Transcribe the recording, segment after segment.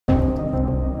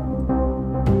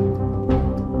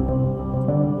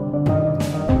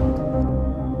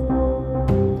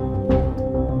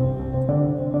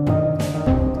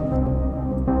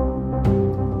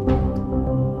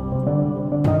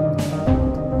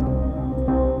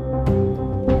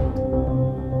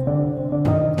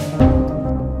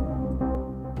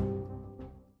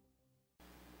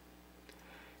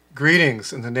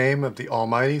Greetings in the name of the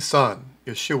Almighty Son,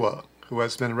 Yeshua, who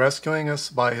has been rescuing us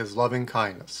by his loving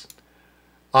kindness.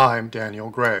 I'm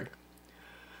Daniel Gregg.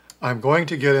 I'm going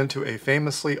to get into a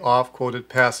famously oft-quoted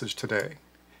passage today,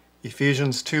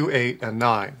 Ephesians 2:8 and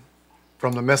 9,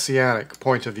 from the Messianic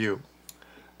point of view.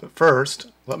 But first,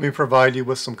 let me provide you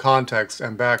with some context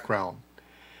and background.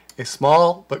 A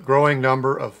small but growing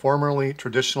number of formerly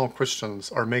traditional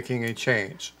Christians are making a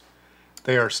change.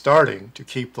 They are starting to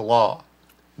keep the law,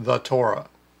 the Torah.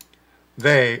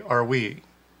 They are we.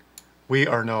 We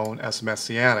are known as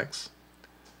Messianics.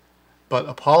 But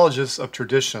apologists of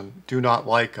tradition do not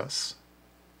like us.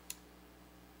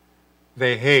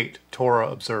 They hate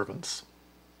Torah observance.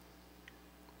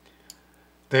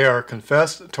 They are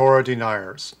confessed Torah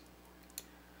deniers.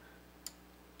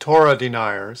 Torah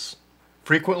deniers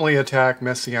frequently attack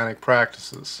Messianic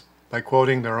practices by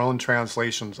quoting their own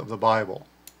translations of the Bible.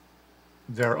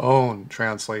 Their own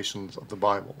translations of the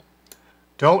Bible.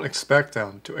 Don't expect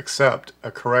them to accept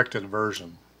a corrected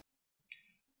version.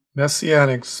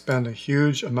 Messianics spend a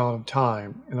huge amount of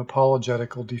time in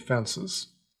apologetical defenses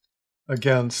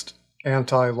against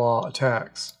anti-law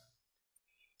attacks.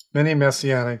 Many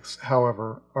Messianics,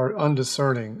 however, are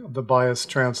undiscerning of the biased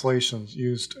translations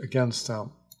used against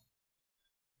them.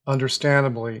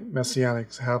 Understandably,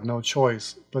 Messianics have no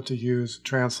choice but to use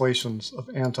translations of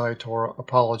anti-Torah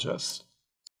apologists.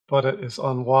 But it is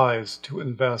unwise to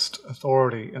invest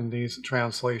authority in these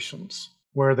translations.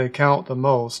 Where they count the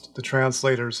most, the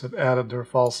translators have added their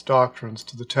false doctrines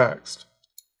to the text.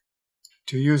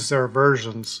 To use their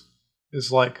versions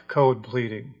is like code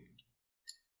pleading.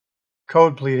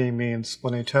 Code pleading means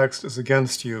when a text is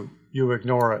against you, you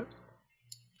ignore it,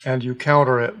 and you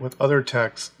counter it with other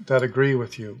texts that agree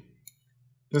with you.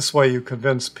 This way you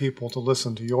convince people to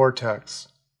listen to your text.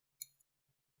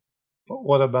 But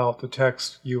what about the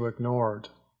text you ignored?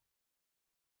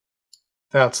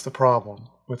 That's the problem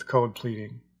with code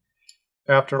pleading.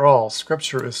 After all,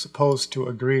 Scripture is supposed to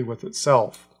agree with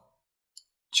itself.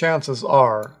 Chances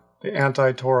are the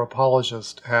anti-Torah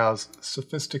apologist has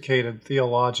sophisticated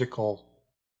theological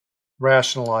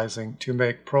rationalizing to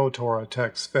make pro-Torah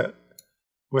texts fit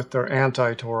with their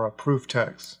anti-Torah proof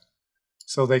texts,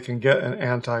 so they can get an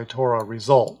anti-Torah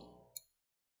result,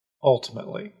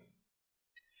 ultimately.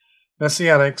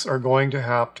 Messianics are going to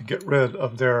have to get rid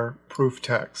of their proof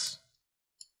texts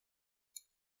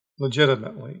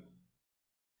legitimately,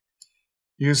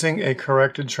 using a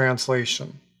corrected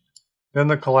translation. Then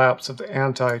the collapse of the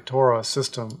anti-Torah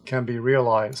system can be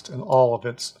realized in all of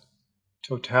its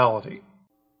totality.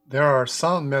 There are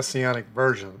some Messianic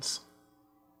versions,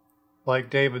 like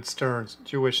David Stern's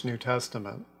Jewish New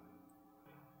Testament.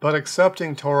 But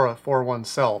accepting Torah for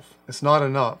oneself is not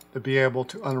enough to be able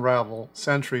to unravel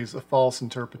centuries of false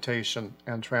interpretation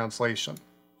and translation.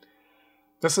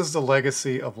 This is the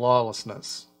legacy of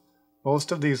lawlessness.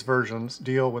 Most of these versions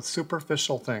deal with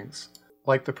superficial things,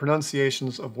 like the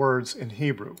pronunciations of words in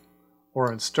Hebrew,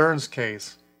 or in Stern's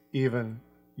case, even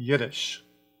Yiddish.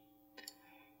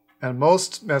 And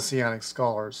most Messianic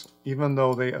scholars, even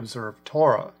though they observe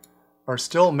Torah, are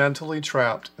still mentally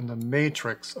trapped in the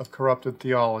matrix of corrupted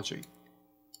theology,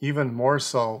 even more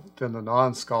so than the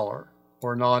non-scholar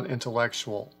or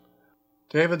non-intellectual.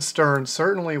 David Stern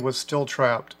certainly was still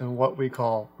trapped in what we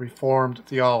call Reformed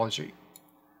theology.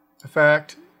 The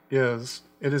fact is,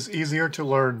 it is easier to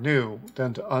learn new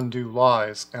than to undo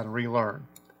lies and relearn.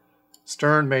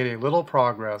 Stern made a little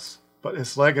progress, but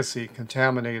his legacy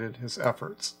contaminated his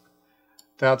efforts.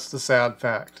 That's the sad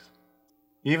fact.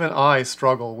 Even I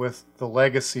struggle with the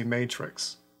legacy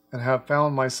matrix and have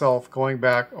found myself going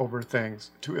back over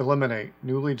things to eliminate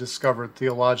newly discovered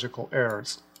theological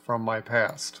errors from my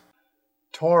past.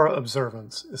 Torah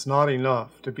observance is not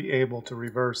enough to be able to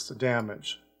reverse the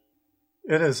damage.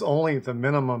 It is only the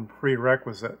minimum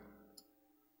prerequisite.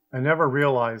 I never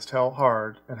realized how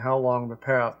hard and how long the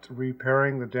path to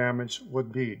repairing the damage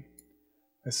would be.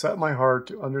 I set my heart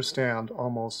to understand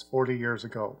almost 40 years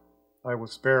ago. I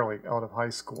was barely out of high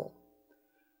school.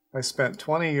 I spent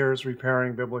 20 years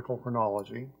repairing biblical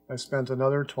chronology. I spent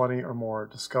another 20 or more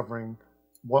discovering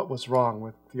what was wrong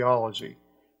with theology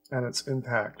and its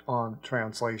impact on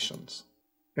translations.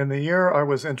 In the year I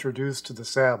was introduced to the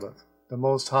Sabbath, the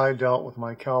Most High dealt with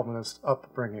my Calvinist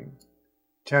upbringing.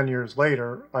 10 years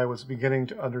later, I was beginning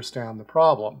to understand the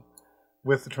problem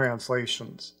with the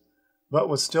translations, but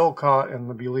was still caught in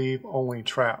the believe-only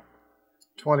trap.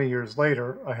 20 years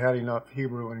later, I had enough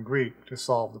Hebrew and Greek to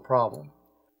solve the problem.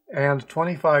 And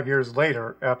 25 years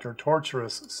later, after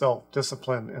torturous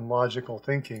self-discipline and logical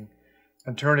thinking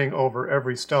and turning over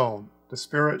every stone, the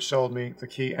Spirit showed me the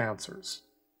key answers.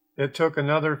 It took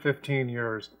another 15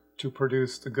 years to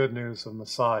produce the good news of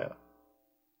Messiah.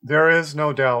 There is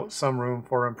no doubt some room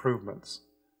for improvements,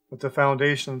 but the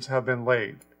foundations have been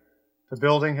laid, the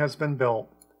building has been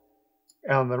built,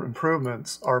 and the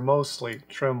improvements are mostly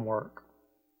trim work.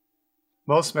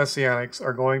 Most Messianics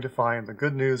are going to find the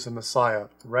good news of Messiah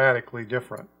radically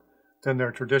different than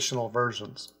their traditional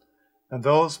versions, and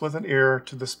those with an ear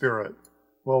to the Spirit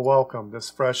will welcome this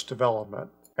fresh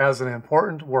development as an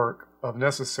important work of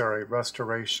necessary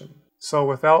restoration. So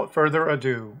without further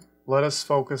ado, let us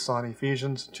focus on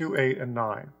Ephesians 2:8 and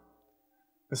 9.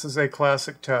 This is a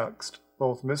classic text,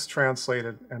 both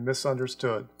mistranslated and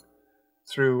misunderstood,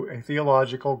 through a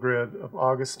theological grid of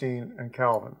Augustine and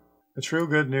Calvin. The true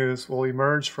good news will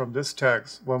emerge from this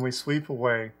text when we sweep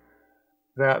away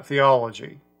that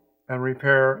theology and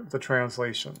repair the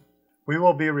translation. We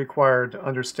will be required to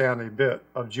understand a bit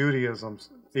of Judaism's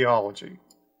theology.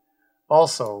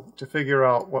 Also, to figure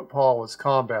out what Paul was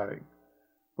combating,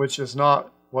 which is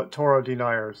not what Torah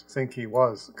deniers think he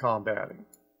was combating.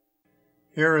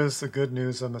 Here is the good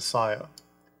news of Messiah.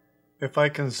 If I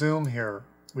can zoom here,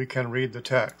 we can read the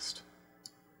text.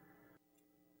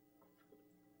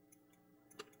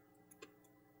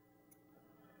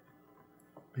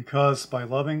 Because by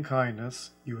loving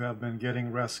kindness you have been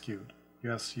getting rescued.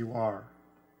 Yes, you are.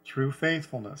 Through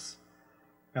faithfulness.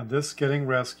 And this getting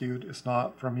rescued is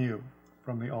not from you.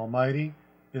 From the Almighty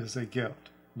it is a gift,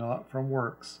 not from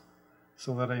works,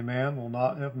 so that a man will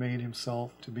not have made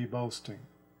himself to be boasting.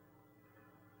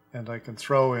 And I can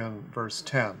throw in verse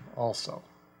 10 also.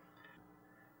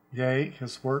 Yea,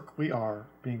 his work we are,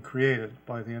 being created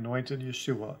by the anointed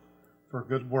Yeshua for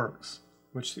good works,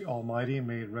 which the Almighty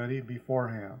made ready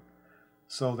beforehand,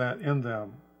 so that in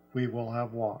them we will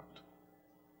have walked.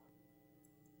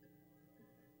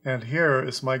 And here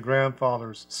is my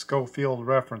grandfather's Schofield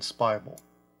Reference Bible.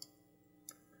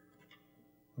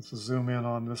 Let's zoom in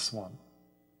on this one.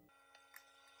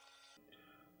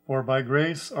 For by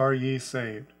grace are ye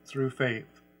saved, through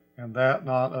faith, and that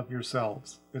not of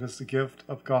yourselves. It is the gift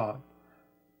of God,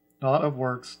 not of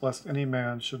works, lest any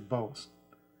man should boast.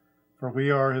 For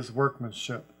we are his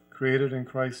workmanship, created in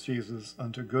Christ Jesus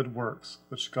unto good works,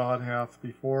 which God hath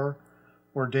before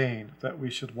ordained that we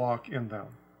should walk in them.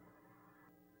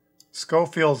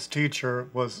 Schofield's teacher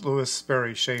was Louis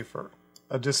Sperry Chafer,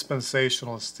 a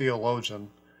dispensationalist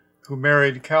theologian who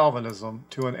married Calvinism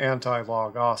to an anti-law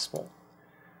gospel.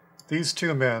 These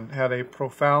two men had a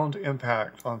profound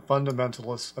impact on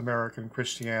fundamentalist American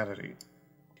Christianity.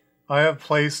 I have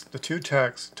placed the two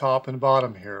texts top and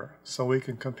bottom here so we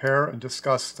can compare and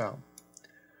discuss them.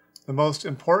 The most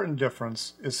important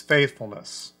difference is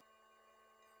faithfulness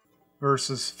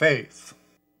versus faith.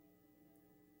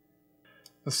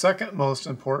 The second most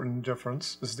important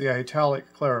difference is the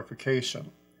italic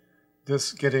clarification,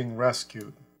 this getting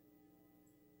rescued.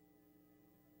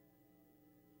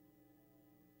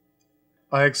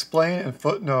 I explain in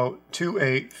footnote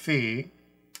 2.8 phi,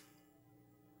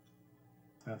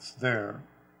 that's there,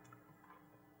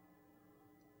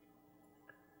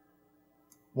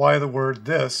 why the word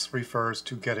this refers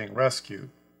to getting rescued.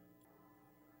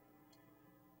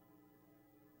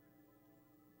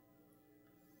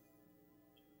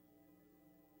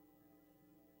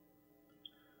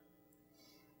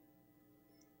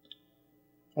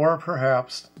 Or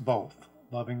perhaps both,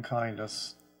 loving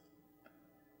kindness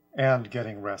and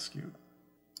getting rescued.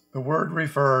 The word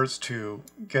refers to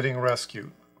getting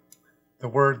rescued. The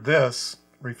word this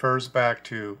refers back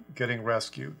to getting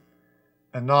rescued,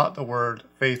 and not the word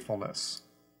faithfulness.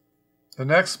 The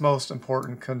next most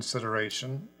important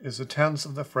consideration is the tense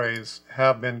of the phrase,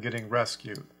 have been getting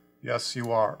rescued. Yes,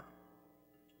 you are.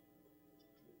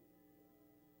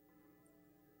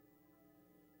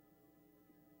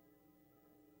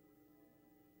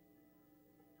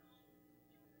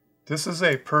 This is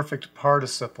a perfect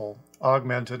participle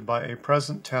augmented by a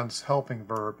present tense helping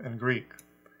verb in Greek.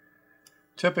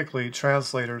 Typically,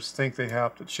 translators think they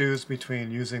have to choose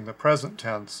between using the present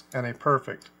tense and a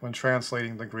perfect when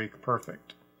translating the Greek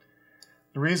perfect.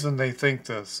 The reason they think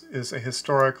this is a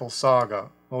historical saga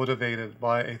motivated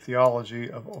by a theology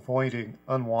of avoiding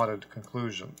unwanted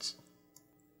conclusions.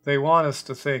 They want us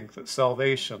to think that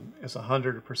salvation is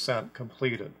 100%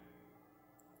 completed.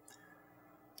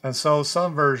 And so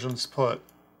some versions put,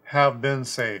 have been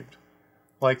saved,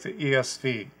 like the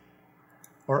ESV,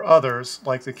 or others,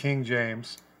 like the King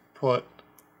James, put,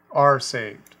 are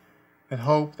saved, and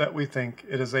hope that we think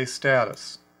it is a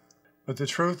status. But the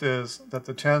truth is that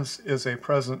the tense is a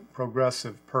present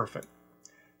progressive perfect,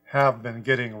 have been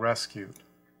getting rescued.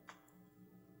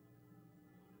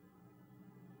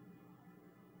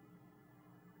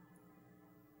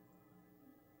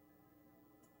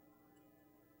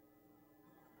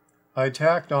 I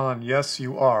tacked on yes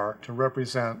you are to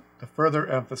represent the further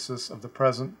emphasis of the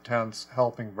present tense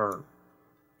helping verb.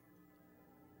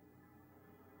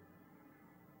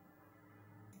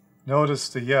 Notice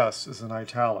the yes is in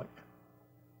italic.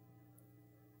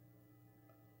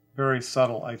 Very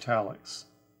subtle italics.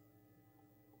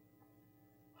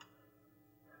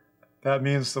 That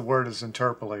means the word is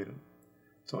interpolated.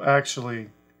 So actually,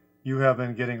 you have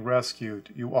been getting rescued,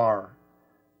 you are.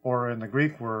 Or in the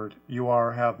Greek word, you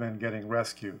are have been getting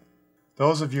rescued.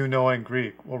 Those of you knowing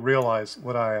Greek will realize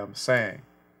what I am saying.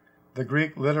 The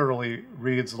Greek literally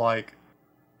reads like,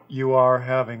 you are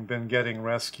having been getting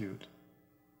rescued.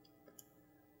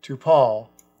 To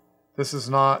Paul, this is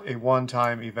not a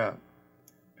one-time event.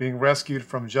 Being rescued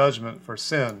from judgment for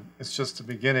sin is just the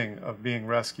beginning of being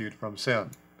rescued from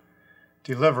sin.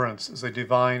 Deliverance is a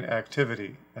divine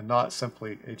activity and not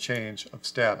simply a change of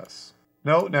status.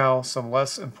 Note now some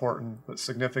less important but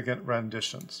significant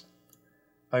renditions.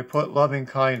 I put loving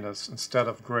kindness instead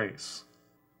of grace.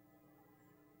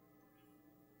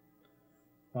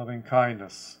 Loving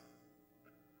kindness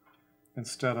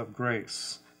instead of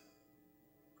grace.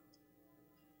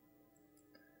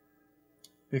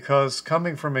 Because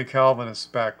coming from a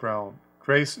Calvinist background,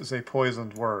 grace is a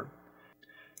poisoned word.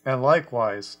 And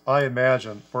likewise, I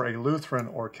imagine for a Lutheran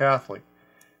or Catholic,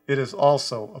 it is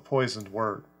also a poisoned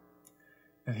word.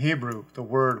 In Hebrew, the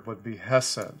word would be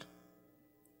hesed.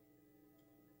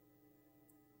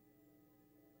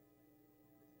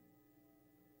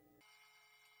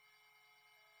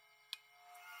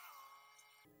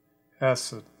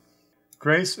 Hesed.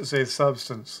 Grace is a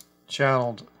substance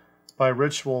channeled by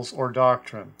rituals or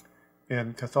doctrine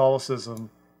in Catholicism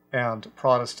and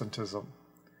Protestantism,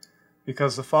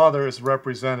 because the Father is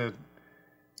represented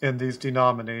in these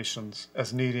denominations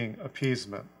as needing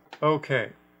appeasement.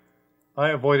 Okay, I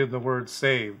avoided the word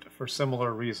saved for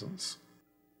similar reasons.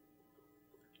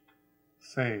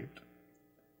 Saved.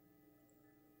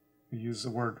 We use the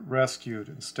word rescued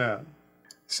instead.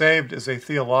 Saved is a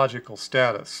theological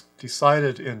status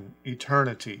decided in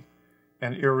eternity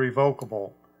and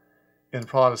irrevocable in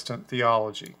Protestant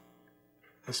theology,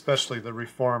 especially the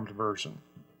Reformed version.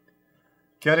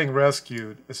 Getting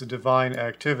rescued is a divine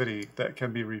activity that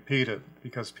can be repeated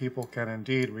because people can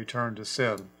indeed return to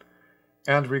sin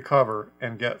and recover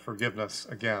and get forgiveness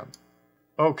again.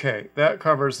 Okay, that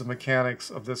covers the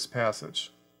mechanics of this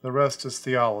passage. The rest is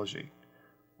theology,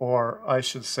 or I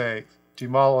should say,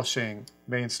 demolishing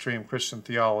mainstream Christian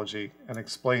theology and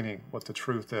explaining what the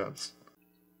truth is.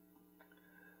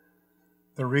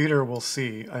 The reader will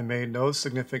see I made no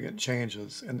significant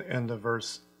changes in the end of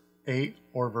verse 8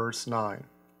 or verse 9.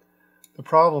 The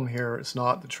problem here is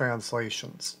not the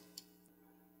translations.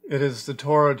 It is the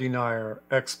Torah denier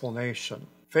explanation.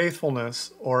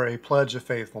 Faithfulness, or a pledge of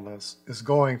faithfulness, is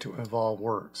going to involve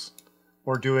works,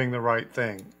 or doing the right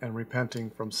thing and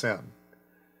repenting from sin.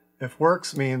 If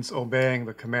works means obeying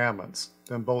the commandments,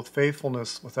 then both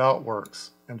faithfulness without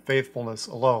works and faithfulness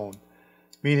alone,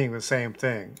 meaning the same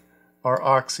thing, are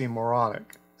oxymoronic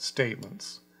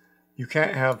statements. You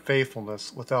can't have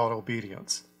faithfulness without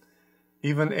obedience.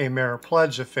 Even a mere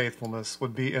pledge of faithfulness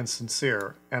would be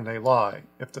insincere and a lie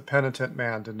if the penitent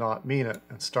man did not mean it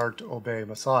and start to obey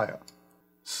Messiah.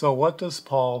 So what does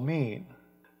Paul mean?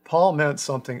 Paul meant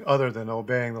something other than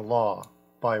obeying the law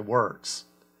by works,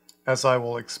 as I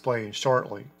will explain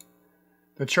shortly.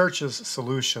 The church's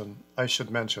solution I should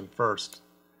mention first,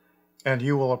 and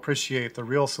you will appreciate the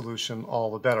real solution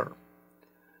all the better.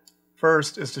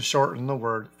 First is to shorten the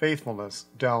word faithfulness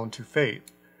down to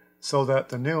faith, so that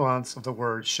the nuance of the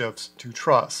word shifts to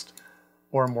trust,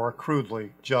 or more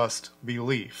crudely, just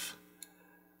belief.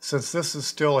 Since this is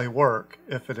still a work,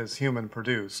 if it is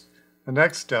human-produced, the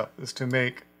next step is to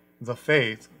make the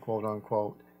faith,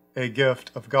 quote-unquote, a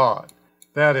gift of God.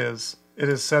 That is, it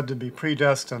is said to be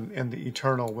predestined in the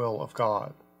eternal will of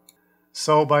God.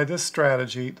 So by this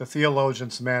strategy, the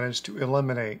theologians managed to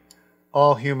eliminate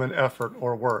all human effort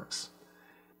or works,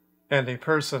 and a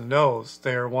person knows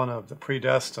they are one of the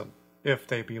predestined if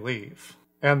they believe.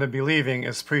 And the believing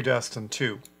is predestined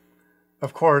too.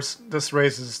 Of course, this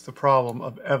raises the problem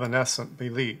of evanescent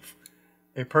belief.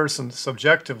 A person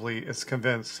subjectively is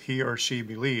convinced he or she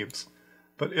believes,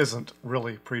 but isn't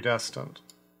really predestined.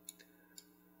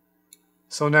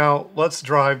 So now, let's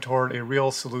drive toward a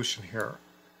real solution here.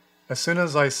 As soon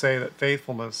as I say that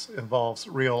faithfulness involves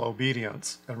real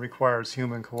obedience and requires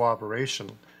human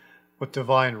cooperation with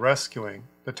divine rescuing,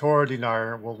 the Torah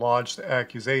denier will lodge the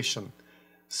accusation,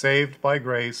 saved by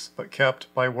grace but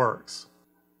kept by works.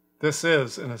 This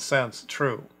is, in a sense,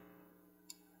 true.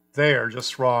 They are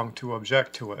just wrong to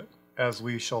object to it, as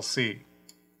we shall see.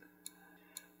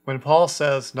 When Paul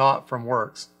says not from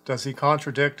works, does he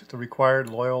contradict the required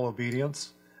loyal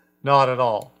obedience? Not at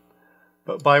all.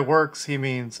 But by works he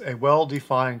means a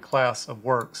well-defined class of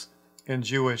works in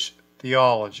Jewish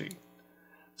theology.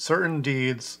 Certain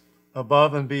deeds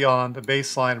above and beyond the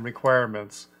baseline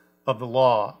requirements of the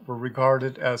law were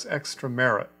regarded as extra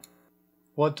merit.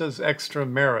 What does extra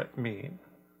merit mean?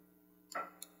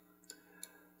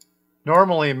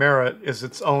 Normally, merit is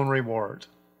its own reward,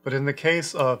 but in the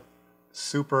case of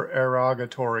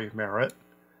supererogatory merit,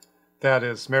 that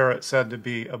is, merit said to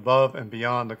be above and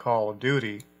beyond the call of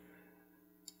duty,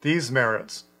 these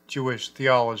merits, Jewish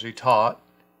theology taught,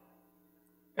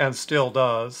 and still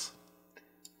does,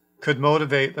 could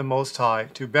motivate the Most High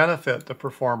to benefit the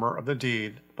performer of the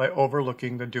deed by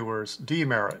overlooking the doer's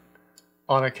demerit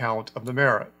on account of the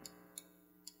merit.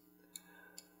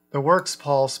 The works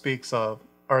Paul speaks of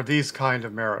are these kind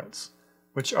of merits,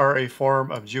 which are a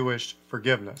form of Jewish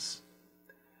forgiveness.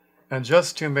 And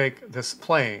just to make this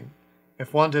plain,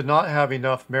 if one did not have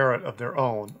enough merit of their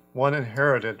own, one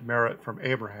inherited merit from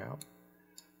Abraham,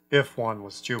 if one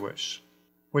was Jewish,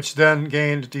 which then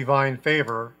gained divine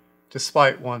favor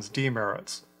despite one's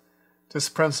demerits. This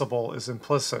principle is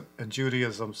implicit in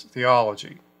Judaism's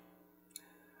theology,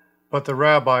 but the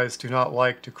rabbis do not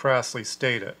like to crassly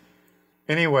state it.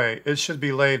 Anyway, it should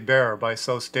be laid bare by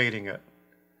so stating it.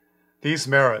 These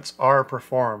merits are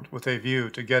performed with a view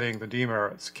to getting the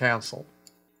demerits canceled.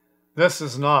 This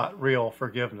is not real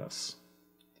forgiveness.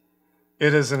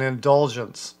 It is an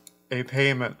indulgence, a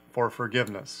payment for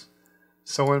forgiveness.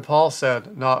 So when Paul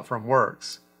said not from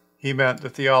works, he meant the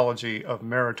theology of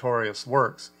meritorious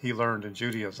works he learned in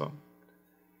Judaism.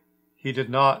 He did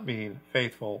not mean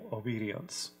faithful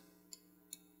obedience.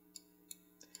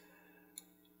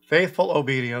 Faithful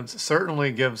obedience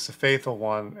certainly gives the faithful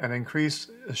one an increased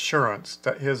assurance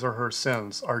that his or her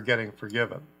sins are getting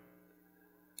forgiven.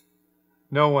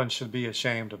 No one should be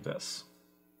ashamed of this.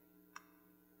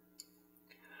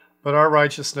 But our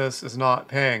righteousness is not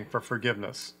paying for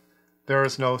forgiveness. There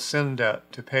is no sin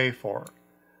debt to pay for.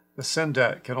 The sin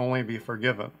debt can only be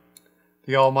forgiven.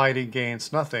 The Almighty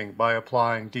gains nothing by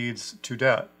applying deeds to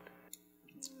debt.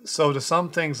 So to sum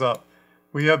things up,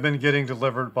 we have been getting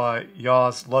delivered by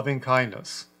Yah's loving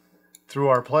kindness through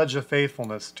our pledge of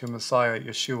faithfulness to Messiah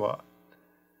Yeshua.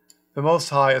 The Most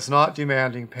High is not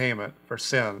demanding payment for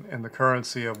sin in the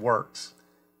currency of works.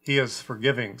 He is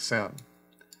forgiving sin.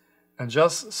 And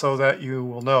just so that you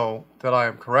will know that I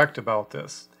am correct about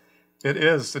this, it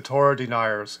is the Torah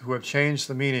deniers who have changed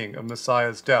the meaning of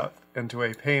Messiah's death into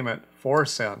a payment for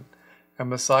sin and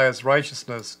Messiah's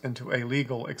righteousness into a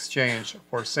legal exchange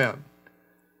for sin.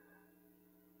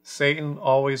 Satan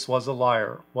always was a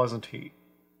liar, wasn't he?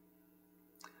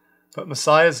 But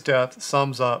Messiah's death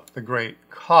sums up the great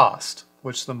cost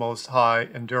which the Most High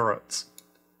endureth.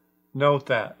 Note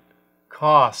that,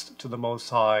 cost to the Most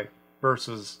High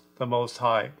versus the Most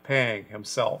High paying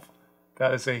himself.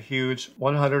 That is a huge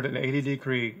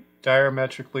 180-degree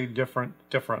diametrically different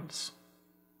difference.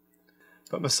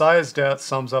 But Messiah's death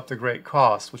sums up the great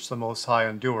cost which the Most High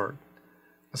endured.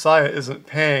 Messiah isn't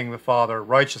paying the Father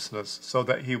righteousness so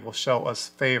that he will show us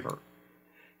favor.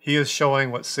 He is showing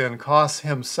what sin costs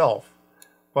himself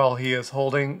while he is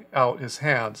holding out his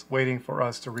hands waiting for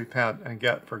us to repent and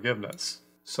get forgiveness.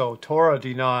 So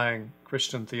Torah-denying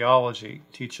Christian theology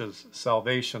teaches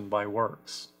salvation by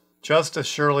works, just as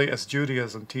surely as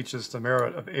Judaism teaches the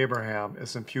merit of Abraham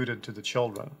is imputed to the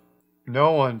children.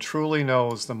 No one truly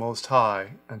knows the Most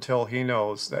High until he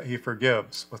knows that he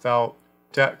forgives without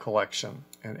debt collection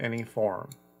in any form.